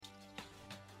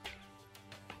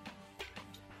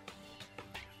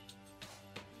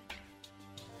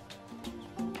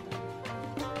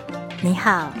你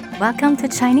好, welcome to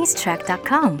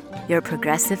ChineseTrack.com, your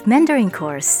progressive Mandarin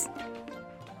course.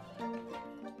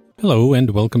 Hello and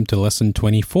welcome to Lesson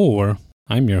 24.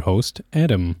 I'm your host,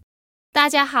 Adam. 大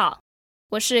家好，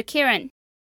我是 Kieran.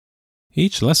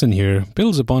 Each lesson here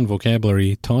builds upon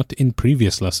vocabulary taught in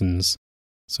previous lessons.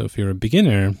 So if you're a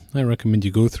beginner, I recommend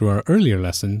you go through our earlier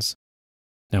lessons.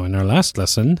 Now in our last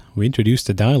lesson, we introduced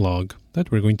a dialogue that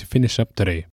we're going to finish up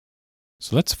today.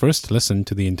 So let's first listen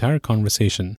to the entire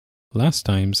conversation, last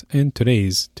time's and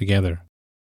today's together.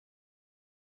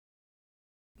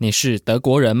 你是德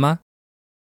国人吗？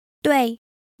对，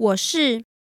我是。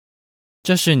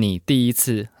这是你第一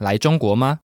次来中国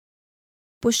吗？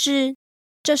不是，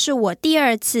这是我第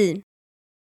二次。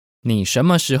你什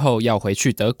么时候要回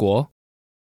去德国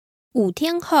5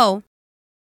天后。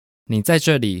你在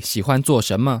这里喜欢做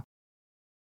什么？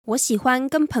我喜欢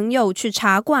跟朋友去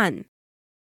茶馆。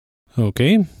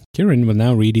Okay, Kieran will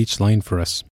now read each line for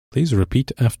us. Please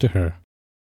repeat after her.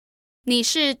 你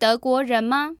是德国人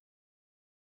吗？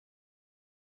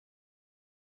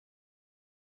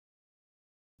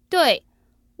对，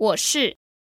我是。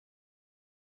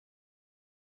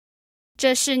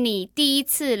这是你第一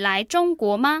次来中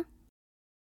国吗？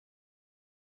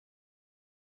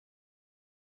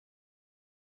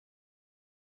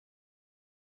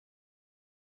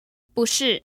不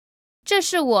是，这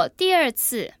是我第二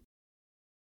次。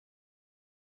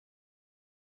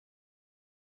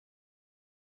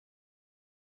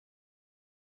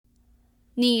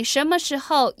你什么时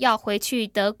候要回去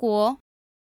德国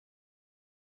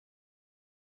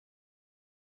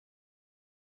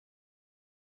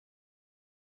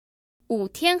？5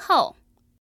天后。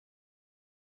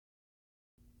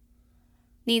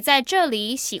你在这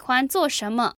里喜欢做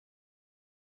什么？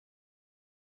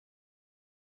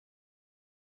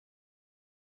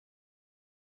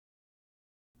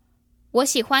我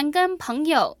喜欢跟朋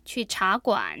友去茶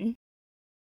馆。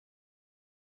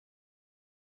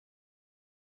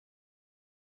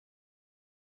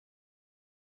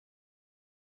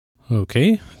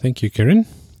Okay, thank you, Kieran.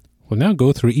 We'll now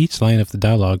go through each line of the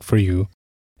dialogue for you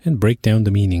and break down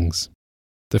the meanings.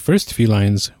 The first few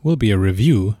lines will be a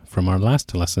review from our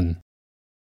last lesson.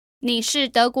 你是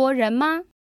德国人吗？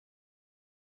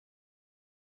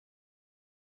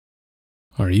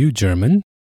 Are you German?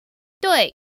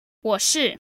 对，我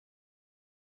是。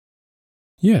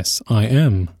Yes, I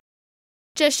am.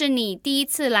 这是你第一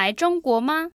次来中国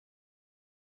吗？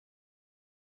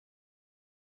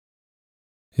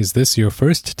 Is this your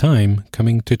first time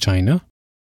coming to China?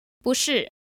 不是，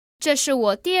这是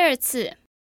我第二次。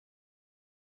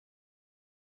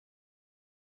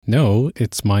No,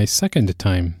 it's my second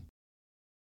time.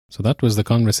 So that was the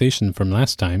conversation from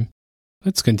last time.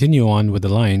 Let's continue on with the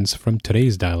lines from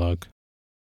today's dialogue.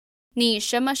 你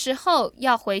什么时候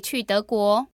要回去德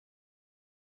国？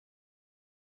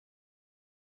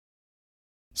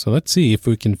 So let's see if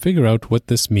we can figure out what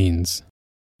this means.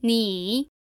 你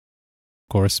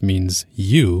Of course means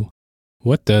you.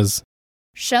 What does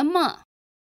什么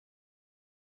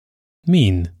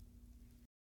mean?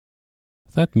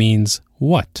 That means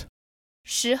what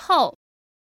时候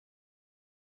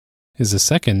is a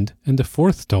second and a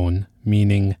fourth tone,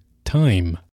 meaning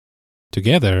time.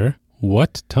 Together,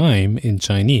 what time in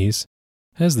Chinese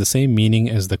has the same meaning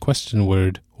as the question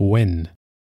word when.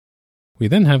 We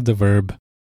then have the verb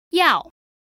要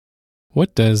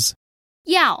what does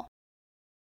要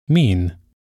mean?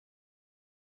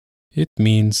 It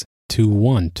means to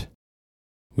want.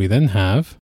 We then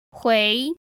have,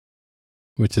 回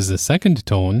which is the second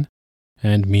tone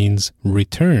and means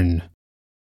return.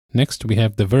 Next we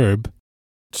have the verb,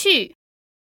 去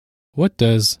what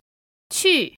does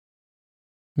去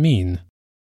mean?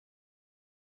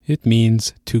 It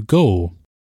means to go.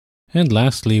 And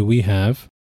lastly we have,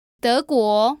 德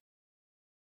国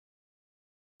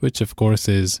which of course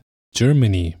is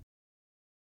Germany.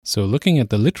 So looking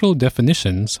at the literal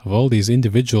definitions of all these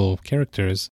individual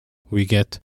characters, we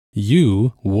get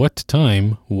you, what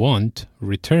time, want,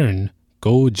 return,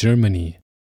 go Germany.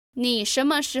 你什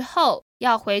么时候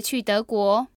要回去德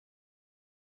国？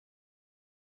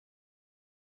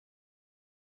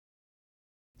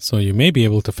 So you may be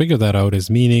able to figure that out as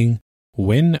meaning,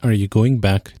 when are you going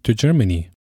back to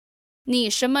Germany? 你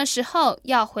什么时候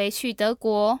要回去德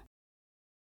国？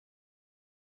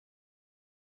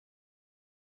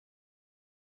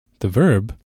 The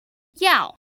verb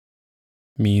要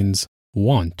means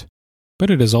want, but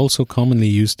it is also commonly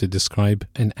used to describe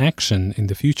an action in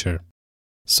the future.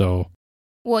 So,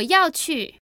 我要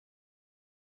去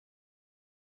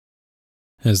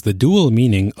has the dual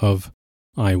meaning of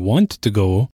I want to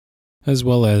go as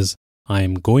well as I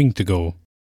am going to go.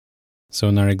 So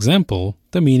in our example,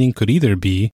 the meaning could either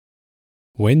be,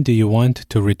 when do you want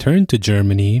to return to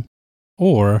Germany?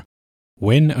 Or,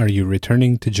 when are you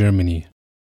returning to Germany?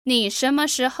 你什么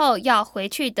时候要回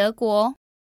去德国？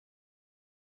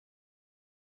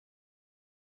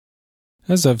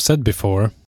 As I've said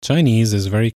before, Chinese is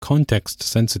very context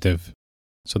sensitive.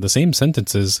 So the same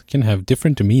sentences can have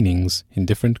different meanings in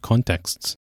different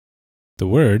contexts. The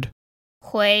word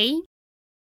回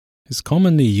is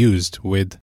commonly used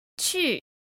with 去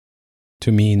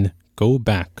to mean go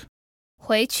back.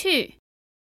 回去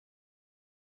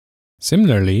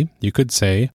Similarly, you could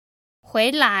say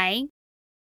回来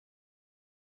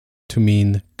to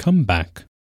mean come back.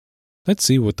 Let's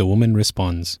see what the woman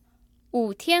responds.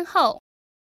 5天后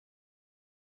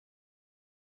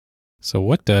So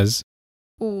what does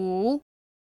 5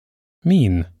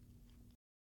 mean?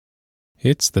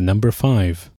 It's the number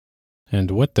 5.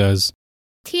 And what does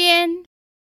天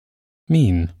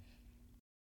mean?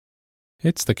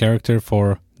 It's the character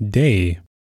for day.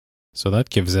 So that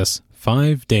gives us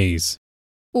 5 days.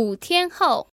 5天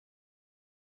后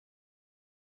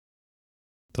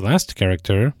The last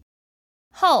character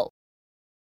后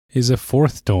is a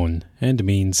fourth tone and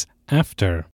means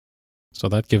after. So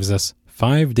that gives us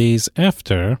 5 days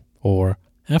after or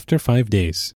after 5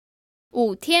 days.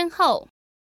 5天后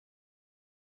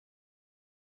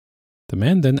The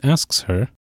man then asks her,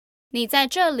 你在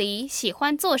这里喜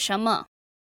欢做什么？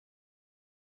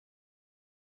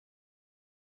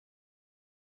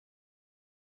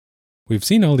 We've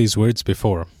seen all these words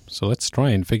before, so let's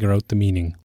try and figure out the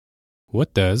meaning.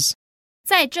 What does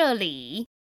在这里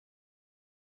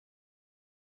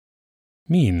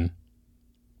mean?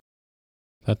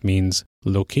 That means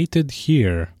located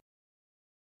here.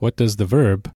 What does the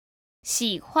verb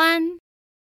喜欢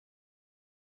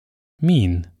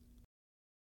mean?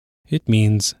 It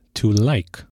means to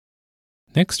like.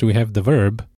 Next we have the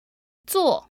verb.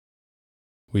 做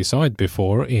We saw it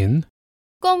before in.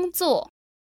 工作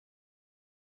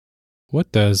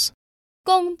What does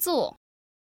工作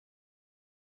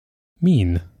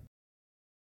mean?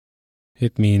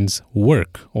 It means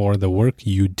work or the work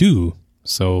you do.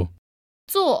 So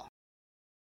做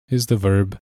is the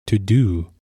verb to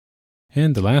do.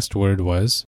 And the last word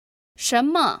was 什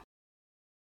么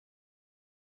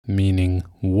meaning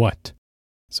what.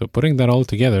 So putting that all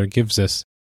together gives us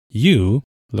you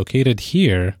located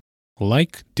here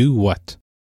like do what.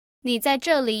 你在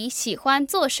这里喜欢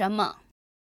做什么？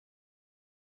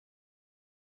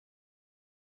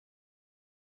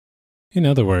 In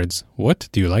other words, what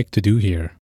do you like to do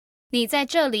here? 你在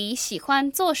这里喜欢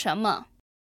做什么？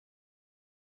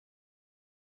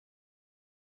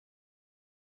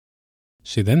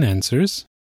 She then answers,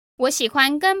 我喜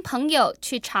欢跟朋友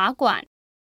去茶馆。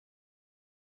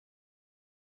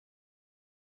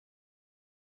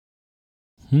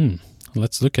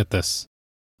 let's look at this.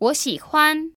 我喜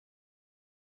欢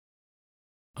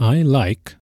I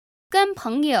like. 跟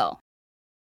朋友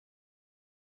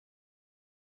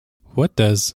What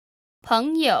does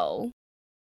朋友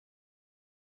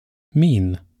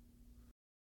mean?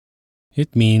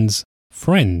 It means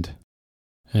friend.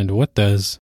 And what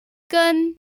does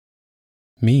跟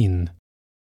mean?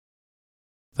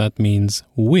 That means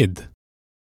with.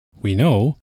 We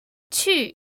know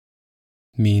去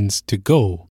means to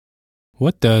go.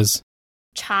 What does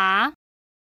茶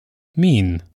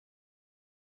mean?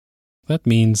 That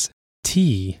means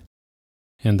tea.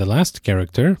 And the last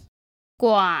character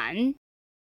馆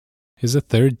is a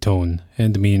third tone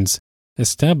and means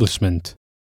establishment.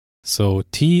 So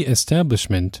tea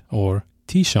establishment or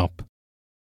tea shop.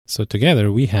 So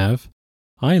together we have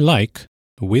I like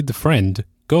with friend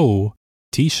go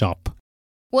tea shop.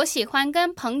 我喜欢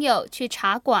跟朋友去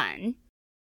茶馆。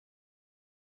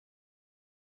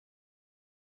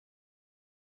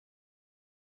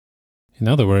 In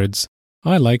other words,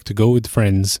 I like to go with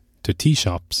friends to tea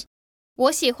shops.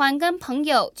 我喜欢跟朋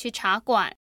友去茶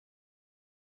馆。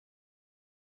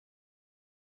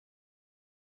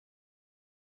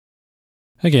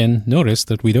 Again, notice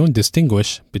that we don't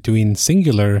distinguish between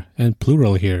singular and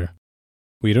plural here.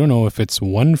 We don't know if it's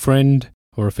one friend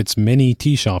or if it's many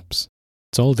tea shops.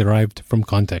 It's all derived from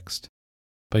context.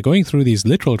 By going through these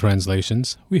literal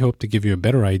translations, we hope to give you a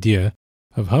better idea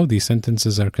of how these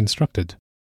sentences are constructed.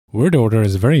 Word order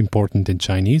is very important in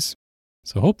Chinese,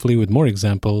 so hopefully with more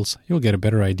examples, you'll get a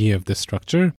better idea of this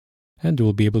structure and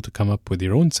will be able to come up with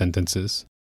your own sentences.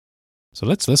 So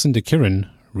let's listen to Kiran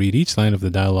read each line of the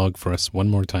dialogue for us one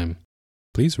more time.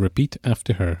 Please repeat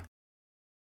after her.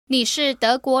 你是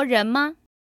德国人吗？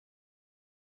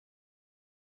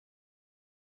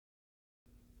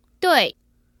对，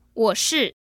我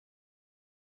是。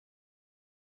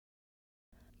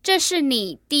这是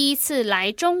你第一次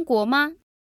来中国吗？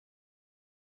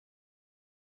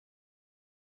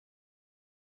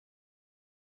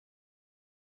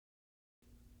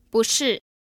不是，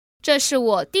这是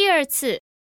我第二次。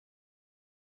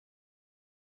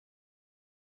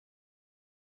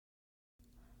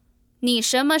你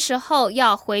什么时候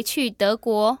要回去德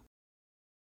国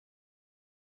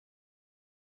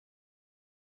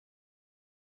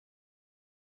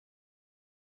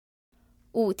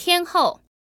？5天后。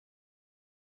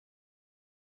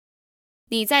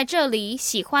你在这里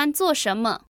喜欢做什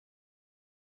么？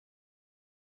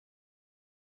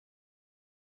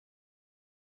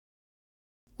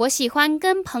我喜欢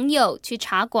跟朋友去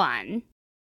茶馆。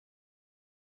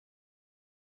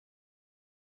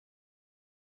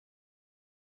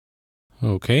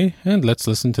Okay, and let's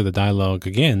listen to the dialogue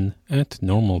again at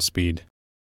normal speed.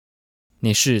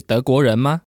 你是德国人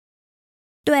吗？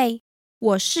对，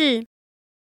我是。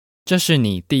这是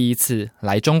你第一次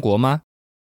来中国吗？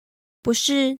不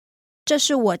是，这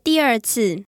是我第二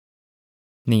次。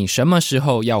你什么时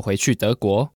候要回去德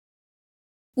国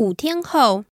？5天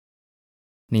后。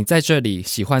你在这里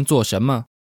喜欢做什么？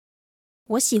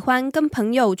我喜欢跟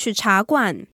朋友去茶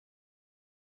馆。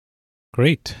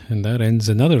Great, and that ends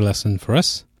another lesson for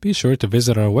us. Be sure to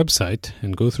visit our website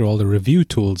and go through all the review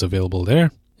tools available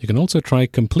there. You can also try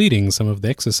completing some of the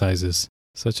exercises,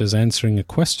 such as answering a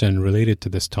question related to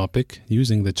this topic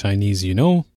using the Chinese you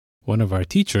know. One of our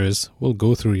teachers will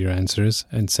go through your answers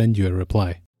and send you a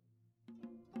reply.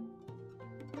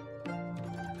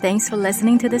 Thanks for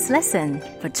listening to this lesson.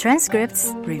 For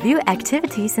transcripts, review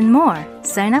activities, and more,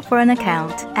 sign up for an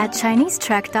account at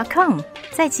ChineseTrack.com.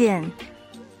 再见。